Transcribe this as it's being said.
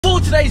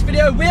today's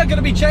video, we are going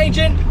to be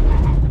changing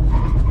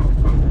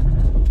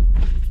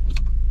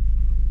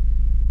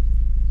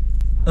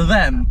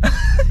them.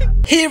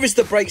 Here is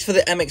the brakes for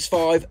the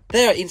MX5.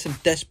 They are in some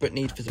desperate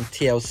need for some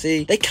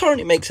TLC. They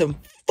currently make some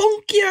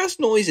funky ass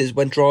noises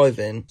when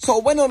driving. So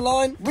I went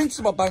online,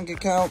 rinsed my bank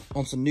account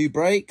on some new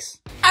brakes.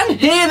 And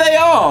here they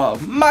are!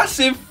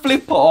 Massive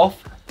flip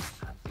off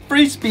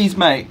Frisbees,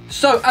 mate.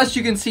 So as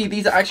you can see,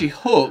 these are actually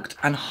hooked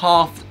and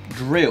half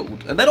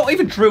drilled. And they're not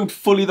even drilled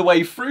fully the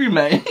way through,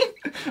 mate.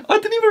 I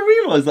didn't even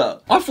realise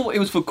that. I thought it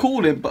was for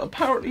cooling, but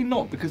apparently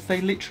not, because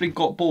they literally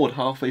got bored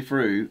halfway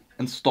through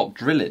and stopped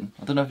drilling.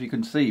 I don't know if you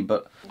can see,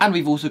 but... And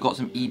we've also got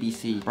some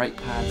EBC brake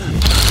pads.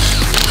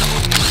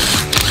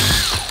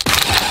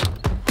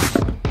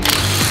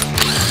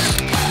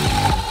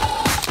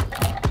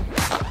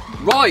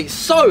 Right,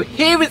 so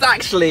here is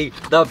actually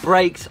the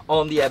brakes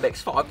on the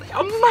MX5. They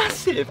are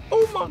massive.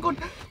 Oh my god,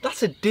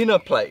 that's a dinner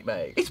plate,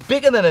 mate. It's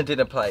bigger than a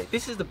dinner plate.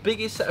 This is the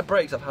biggest set of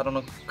brakes I've had on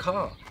a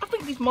car. I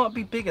think these might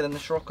be bigger than the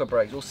Scirocco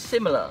brakes or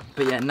similar.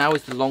 But yeah, now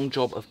is the long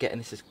job of getting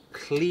this as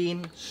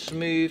clean,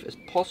 smooth as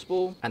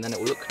possible, and then it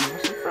will look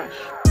nice and fresh.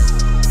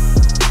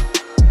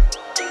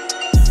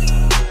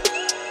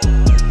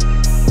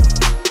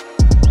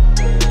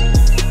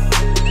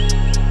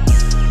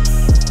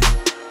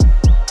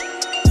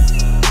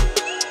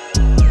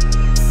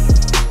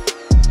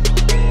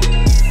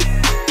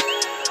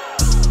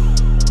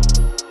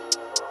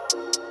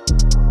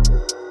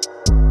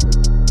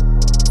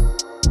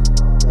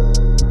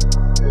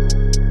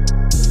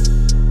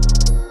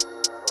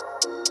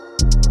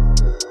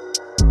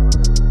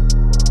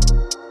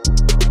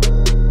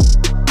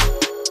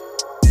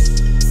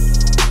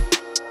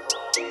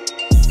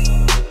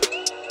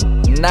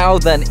 Now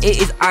then,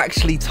 it is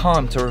actually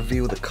time to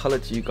reveal the colour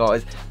to you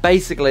guys.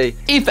 Basically,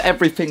 if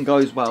everything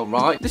goes well,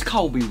 right, this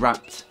car will be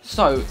wrapped.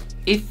 So,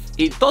 if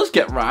it does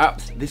get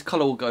wrapped, this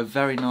colour will go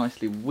very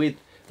nicely with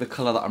the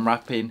colour that I'm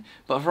wrapping.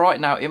 But for right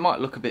now, it might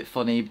look a bit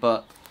funny,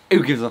 but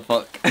who gives a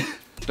fuck?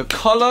 The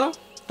colour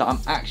that I'm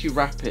actually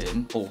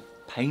wrapping, or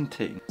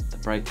painting, the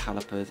brake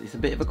calipers, is a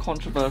bit of a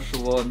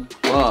controversial one.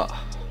 But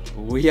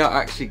we are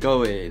actually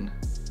going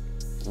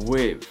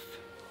with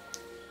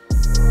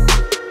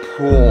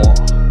poor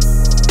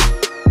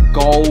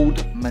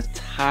gold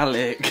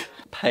metallic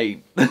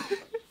paint.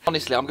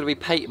 Honestly, I'm going to be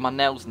painting my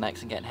nails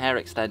next and getting hair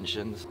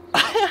extensions.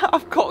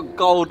 I've got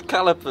gold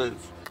calipers.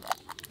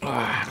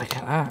 Oh, look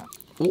at that.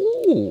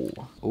 Ooh,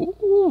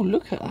 ooh,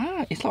 look at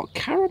that. It's like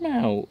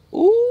caramel.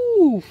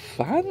 Ooh,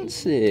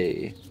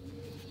 fancy.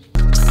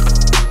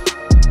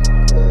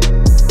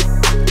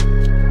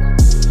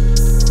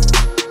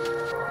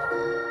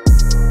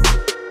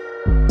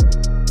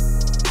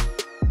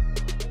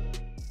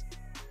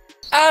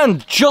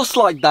 And just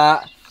like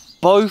that,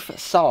 both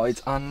sides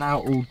are now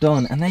all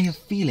done, and they are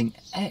feeling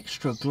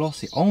extra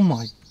glossy. Oh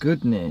my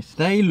goodness,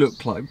 they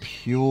look like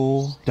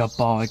pure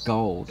Dubai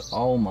gold.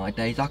 Oh my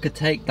days, I could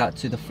take that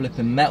to the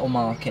flipping metal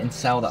market and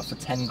sell that for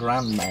 10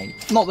 grand,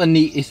 mate. Not the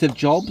neatest of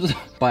jobs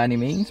by any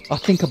means. I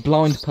think a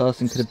blind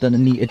person could have done a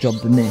neater job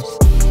than this.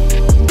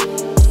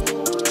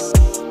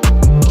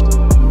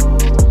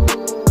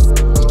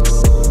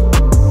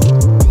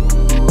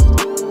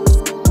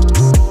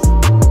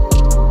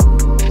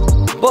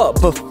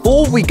 But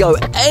before we go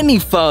any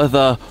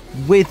further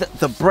with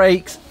the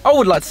brakes, I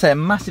would like to say a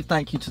massive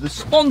thank you to the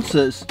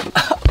sponsors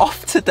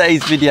of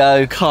today's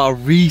video,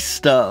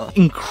 CARISTA.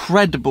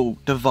 Incredible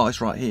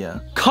device right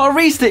here.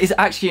 CARISTA is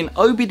actually an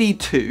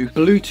OBD2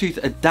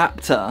 Bluetooth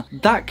adapter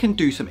that can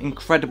do some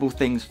incredible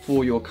things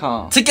for your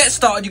car. To get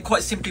started, you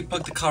quite simply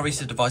plug the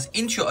CARISTA device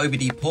into your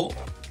OBD port,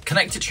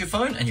 connect it to your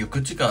phone, and you're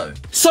good to go.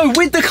 So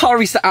with the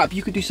CARISTA app,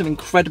 you can do some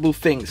incredible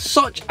things,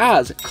 such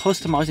as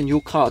customizing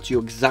your car to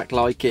your exact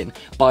liking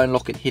by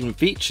unlocking hidden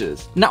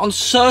features. Now on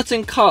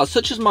certain cars,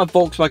 such as my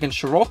Volkswagen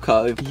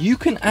Scirocco, you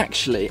can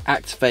actually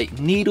activate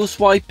needle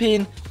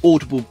swiping,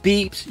 audible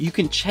beeps, you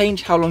can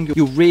change how long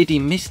your rear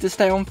demister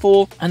stay on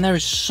for, and there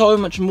is so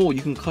much more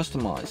you can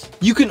customize.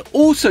 You can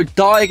also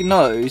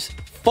diagnose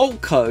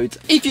fault codes.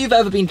 If you've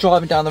ever been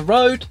driving down the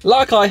road,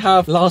 like I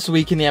have last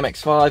week in the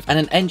MX5, and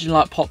an engine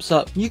light pops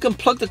up, you can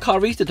plug the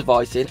CARISTA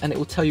device in and it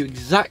will tell you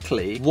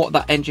exactly what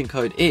that engine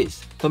code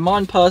is. For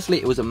mine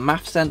personally, it was a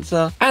MAF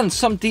sensor, and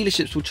some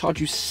dealerships will charge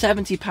you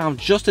 £70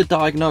 just to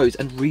diagnose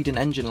and read an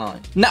engine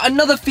light. Now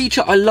another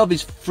feature I love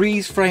is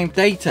freeze frame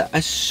data.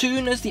 As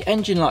soon as the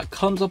engine light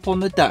comes up on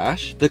the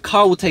dash, the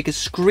car will take a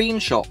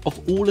screenshot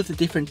of all of the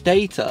different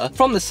data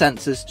from the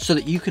sensors so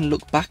that you can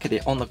look back at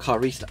it on the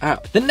CARISTA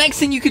app. The next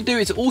thing you can do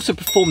is also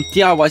perform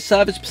DIY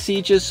service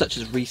procedures, such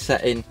as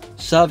resetting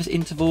service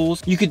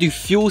intervals. You could do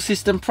fuel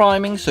system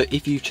priming, so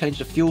if you change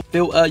the fuel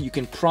filter, you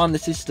can prime the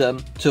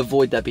system to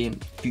avoid there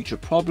being future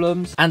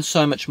problems, and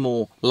so much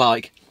more,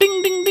 like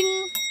ding ding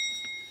ding.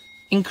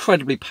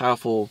 incredibly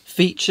powerful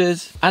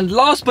features. And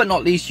last but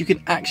not least, you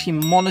can actually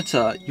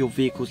monitor your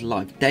vehicle's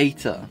live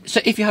data.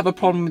 So if you have a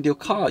problem with your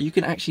car, you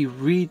can actually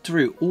read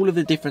through all of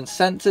the different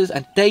sensors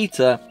and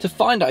data to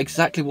find out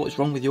exactly what is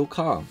wrong with your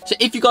car. So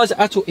if you guys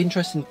are at all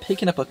interested in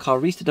picking up a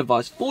CARISTA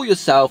device for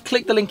yourself,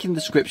 click the link in the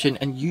description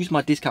and use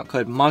my discount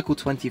code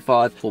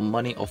Michael25 for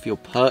money off your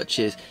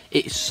purchase.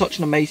 It is such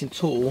an amazing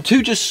tool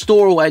to just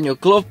store away in your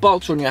glove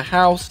box or in your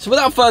house. So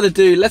without further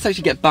ado, let's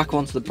actually get back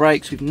onto the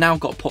brakes. We've now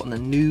got to put on the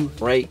new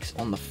brakes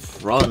on the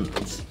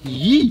front.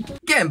 Yee!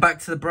 Getting back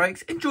to the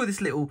brakes, enjoy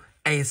this little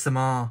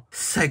ASMR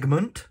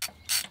segment.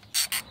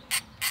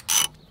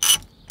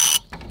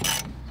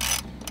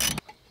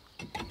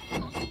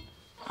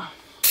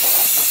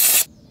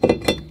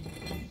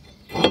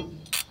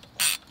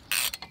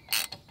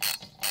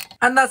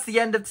 And that's the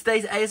end of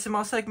today's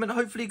ASMR segment.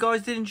 Hopefully you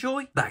guys did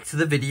enjoy. Back to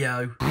the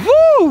video.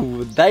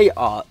 Woo! They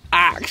are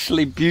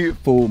actually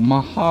beautiful.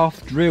 My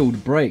half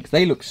drilled brakes.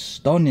 They look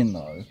stunning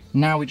though.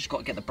 Now we just got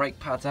to get the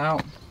brake pads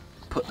out.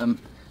 Put some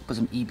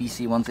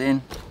EBC ones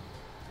in.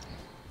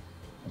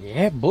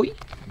 Yeah, boy.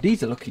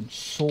 These are looking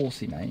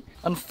saucy, mate.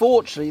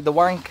 Unfortunately, the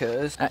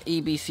wankers at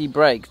EBC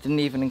Brakes didn't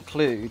even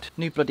include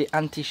new bloody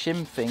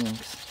anti-shim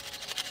things.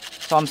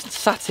 So I'm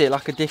sat here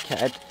like a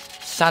dickhead,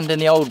 sanding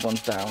the old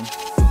ones down.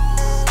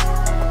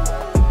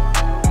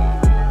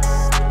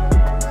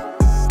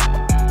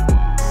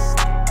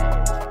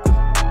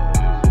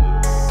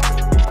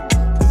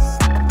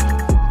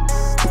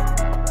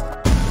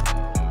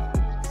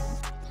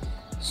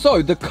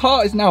 So the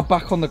car is now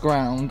back on the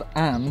ground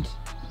and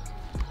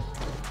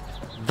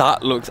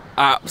that looks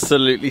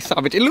absolutely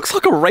savage. It looks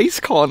like a race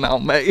car now,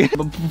 mate.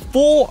 But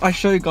before I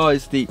show you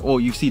guys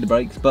you see the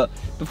brakes, but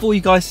before you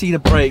guys see the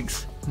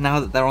brakes, now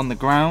that they're on the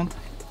ground,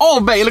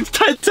 oh mate, it looks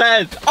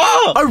 10-10.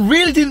 Oh, I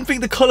really didn't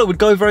think the colour would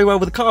go very well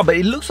with the car, but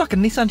it looks like a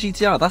Nissan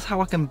GTR. That's how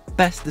I can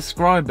best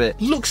describe it.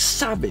 It looks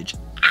savage.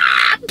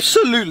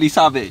 Absolutely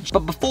savage.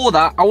 But before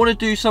that, I want to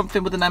do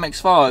something with an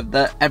MX-5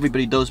 that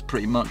everybody does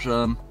pretty much.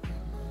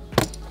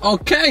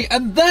 Okay,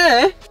 and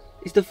there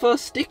is the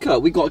first sticker.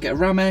 We got to get a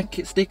Ram Air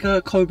Kit sticker,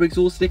 Cobra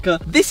exhaust sticker.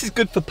 This is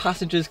good for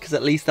passengers because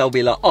at least they'll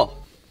be like, oh,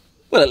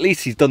 well, at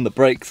least he's done the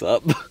brakes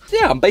up. So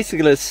yeah, I'm basically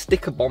going to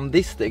sticker bomb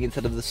this thing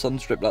instead of the sun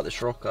strip like the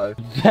Scirocco.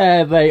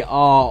 There they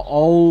are.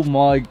 Oh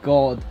my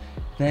God.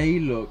 They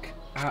look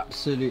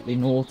absolutely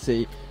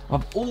naughty.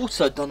 I've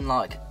also done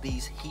like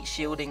these heat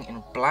shielding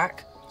in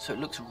black, so it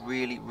looks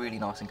really, really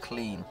nice and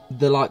clean.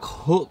 The like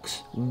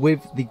hooks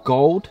with the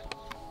gold,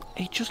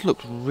 it just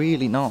looks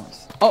really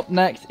nice. Up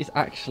next is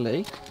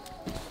actually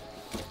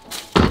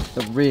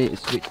the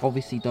rears, which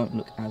obviously don't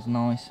look as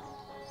nice,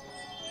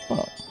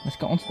 but let's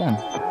get on to them.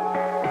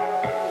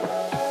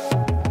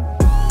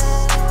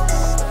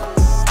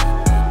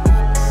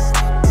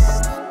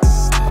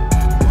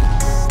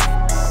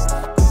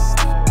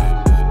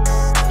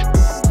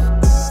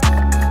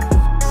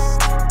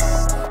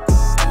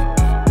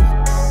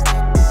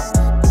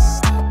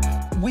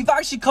 We've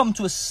actually come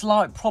to a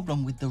slight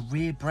problem with the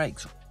rear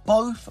brakes.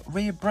 Both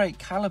rear brake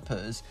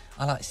calipers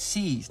are like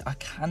seized. I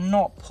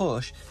cannot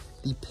push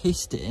the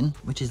piston,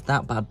 which is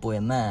that bad boy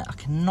in there. I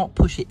cannot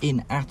push it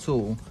in at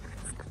all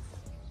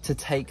to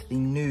take the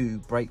new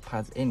brake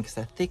pads in because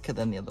they're thicker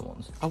than the other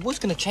ones. I was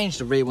going to change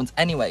the rear ones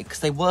anyway because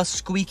they were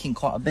squeaking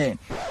quite a bit.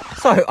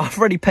 So I've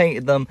already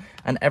painted them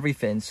and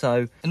everything.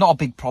 So not a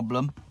big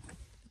problem,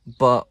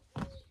 but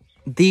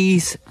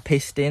these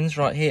pistons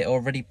right here are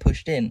already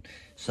pushed in.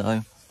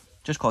 So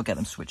just got to get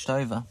them switched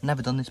over.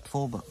 Never done this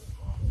before, but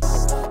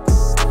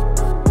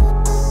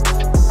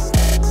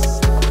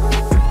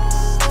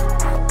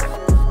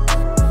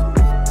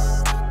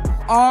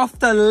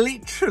after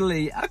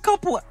literally a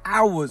couple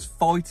hours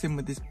fighting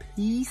with this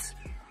piece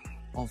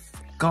of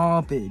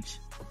garbage,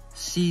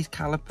 seized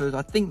calipers,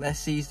 I think they're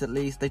seized at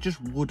least, they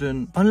just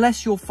wouldn't,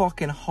 unless you're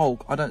fucking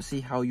Hulk, I don't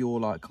see how you're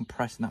like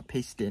compressing that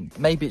piston.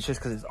 Maybe it's just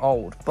because it's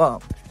old,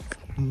 but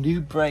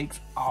new brakes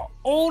are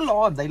all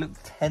on. They look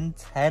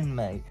 10-10,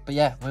 mate. But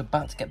yeah, we're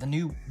about to get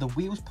the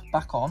wheels put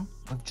back on.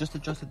 We've just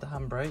adjusted the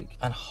handbrake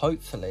and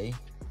hopefully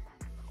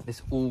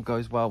this all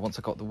goes well once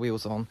I got the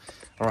wheels on,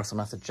 or else I'm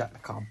gonna have to jack the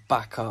car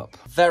back up.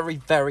 Very,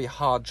 very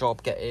hard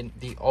job getting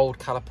the old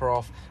caliper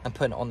off and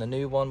putting it on the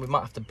new one. We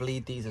might have to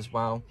bleed these as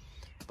well,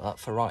 but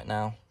for right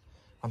now,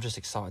 I'm just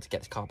excited to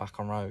get this car back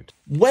on road.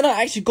 When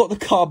I actually got the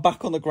car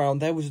back on the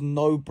ground, there was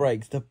no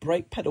brakes. The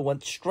brake pedal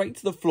went straight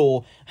to the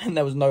floor and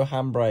there was no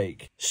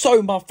handbrake.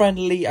 So my friend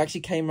Lee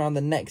actually came around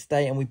the next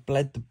day and we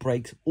bled the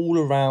brakes all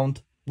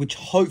around, which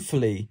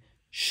hopefully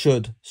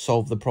should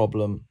solve the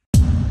problem.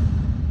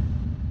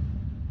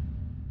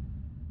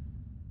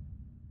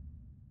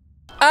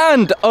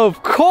 And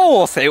of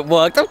course it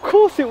worked. Of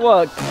course it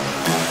worked.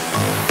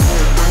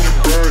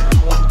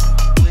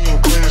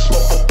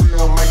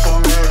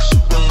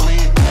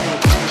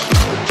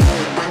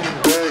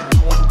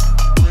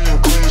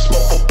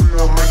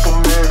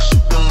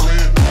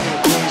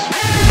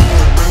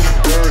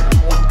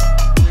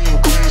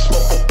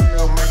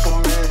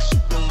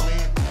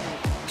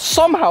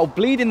 Somehow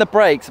bleeding the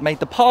brakes made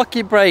the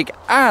parking brake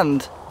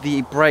and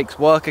the brakes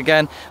work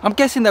again. I'm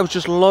guessing there was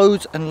just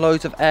loads and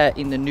loads of air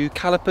in the new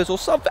calipers or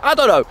something, I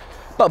don't know.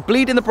 But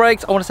bleeding the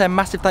brakes, I want to say a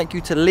massive thank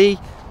you to Lee,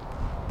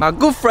 my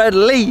good friend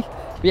Lee.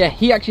 But yeah,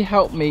 he actually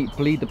helped me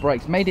bleed the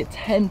brakes, made it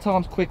 10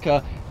 times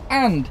quicker,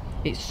 and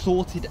it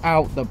sorted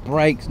out the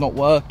brakes not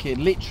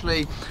working.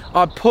 Literally,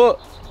 I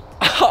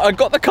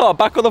got the car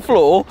back on the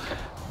floor,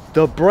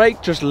 the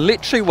brake just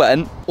literally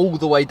went all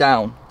the way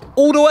down.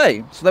 All the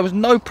way, so there was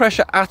no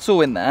pressure at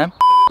all in there.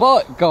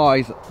 But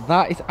guys,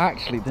 that is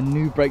actually the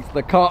new brakes of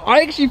the car.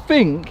 I actually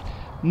think,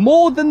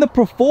 more than the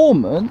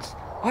performance,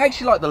 I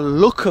actually like the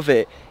look of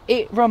it.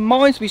 It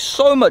reminds me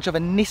so much of a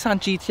Nissan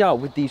GTR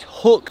with these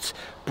hooked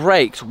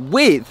brakes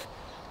with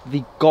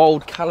the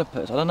gold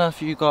calipers. I don't know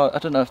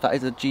if that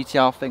is a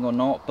GTR thing or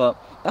not, but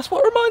that's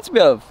what it reminds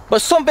me of.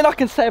 But something I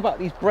can say about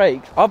these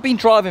brakes, I've been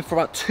driving for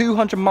about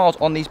 200 miles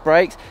on these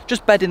brakes,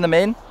 just bedding them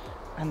in,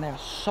 and they're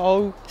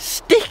so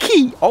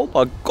sticky. Oh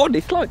my god,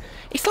 it's like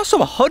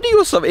some honey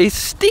or something. It's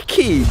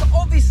sticky. But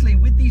obviously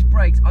with these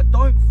brakes, I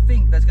don't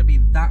think there's gonna be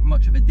that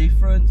much of a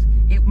difference.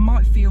 It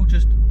might feel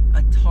just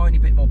a tiny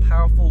bit more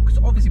powerful, because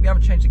obviously we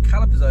haven't changed the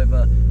calipers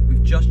over,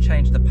 we've just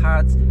changed the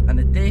pads and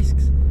the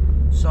discs,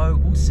 so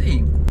we'll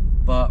see.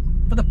 But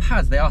for the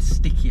pads, they are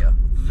stickier,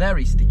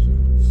 very sticky,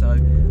 so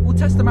we'll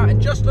test them out in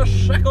just a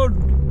second.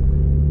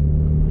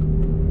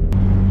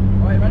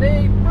 All right,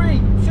 ready? 3,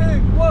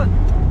 2,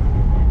 1.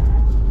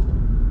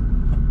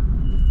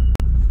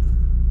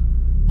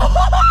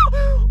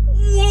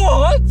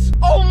 What?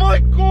 Oh my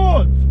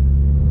god!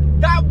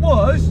 That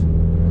was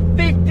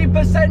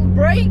 50%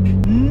 brake?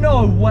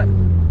 No way.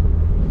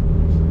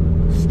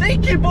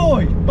 Sticky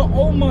boy! But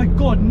oh my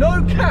god,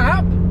 no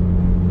cap!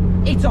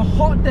 It's a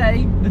hot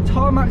day, the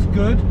tarmac's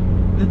good,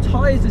 the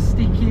tyres are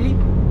sticky.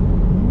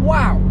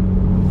 Wow!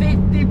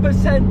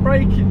 50%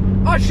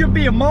 braking. I should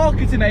be a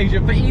marketing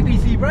agent for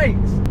EBC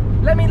brakes.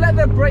 Let me let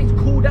the brakes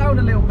cool down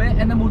a little bit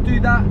and then we'll do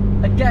that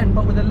again,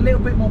 but with a little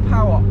bit more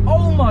power.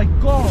 Oh my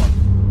god!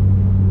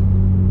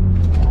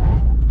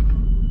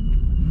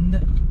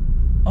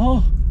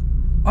 Oh,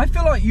 I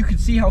feel like you could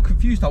see how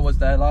confused I was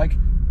there. Like,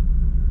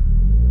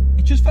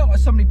 it just felt like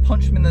somebody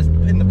punched me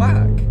in the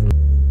back.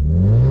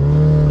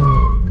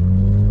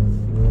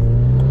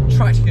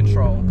 Traction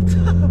control.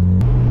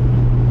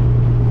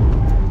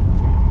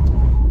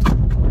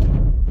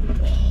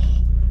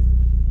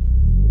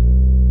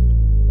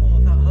 Oh,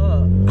 that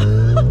hurt.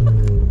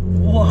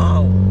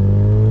 Wow.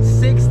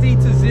 60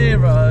 to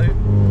 0.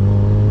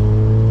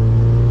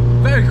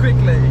 Very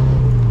quickly.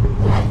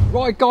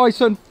 Right guys,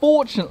 so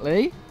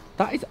unfortunately,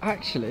 that is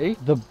actually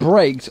the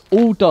brakes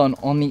all done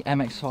on the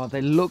MX5.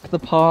 They look the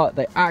part,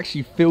 they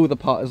actually feel the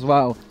part as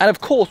well. And of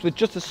course, with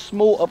just a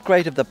small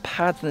upgrade of the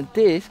pads and the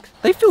discs,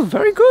 they feel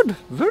very good,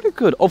 very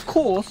good. Of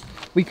course,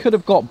 we could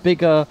have got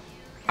bigger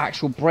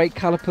actual brake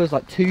calipers,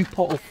 like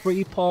 2-pot or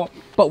 3-pot,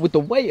 but with the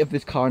weight of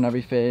this car and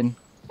everything,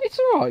 it's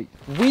all right.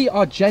 We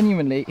are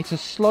genuinely, it's a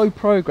slow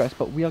progress,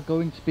 but we are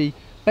going to be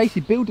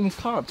basically building this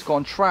car up to go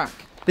on track.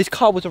 This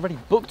car was already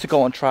booked to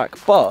go on track,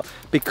 but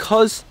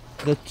because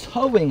the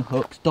towing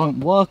hooks don't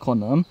work on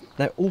them,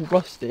 they're all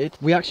rusted,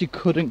 we actually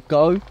couldn't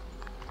go.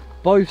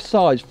 Both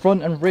sides,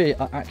 front and rear,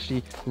 are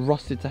actually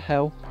rusted to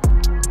hell.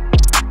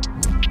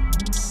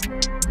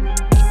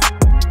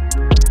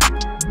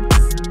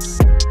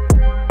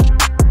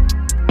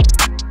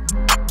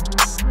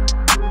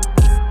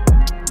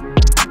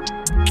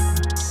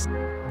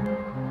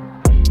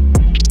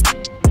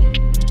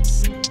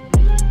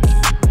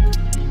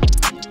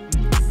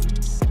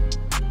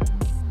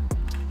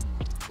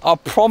 I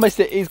promise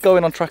it is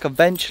going on track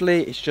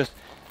eventually. It's just,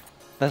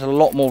 there's a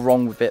lot more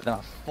wrong with it than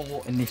I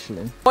thought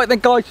initially. Right then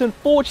guys, so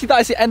unfortunately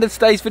that is the end of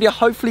today's video.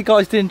 Hopefully you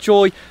guys did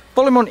enjoy.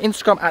 Follow me on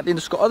Instagram at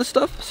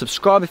 @_otherstuff.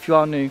 Subscribe if you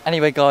are new.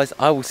 Anyway guys,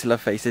 I will see love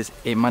faces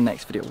in my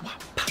next video. Wow.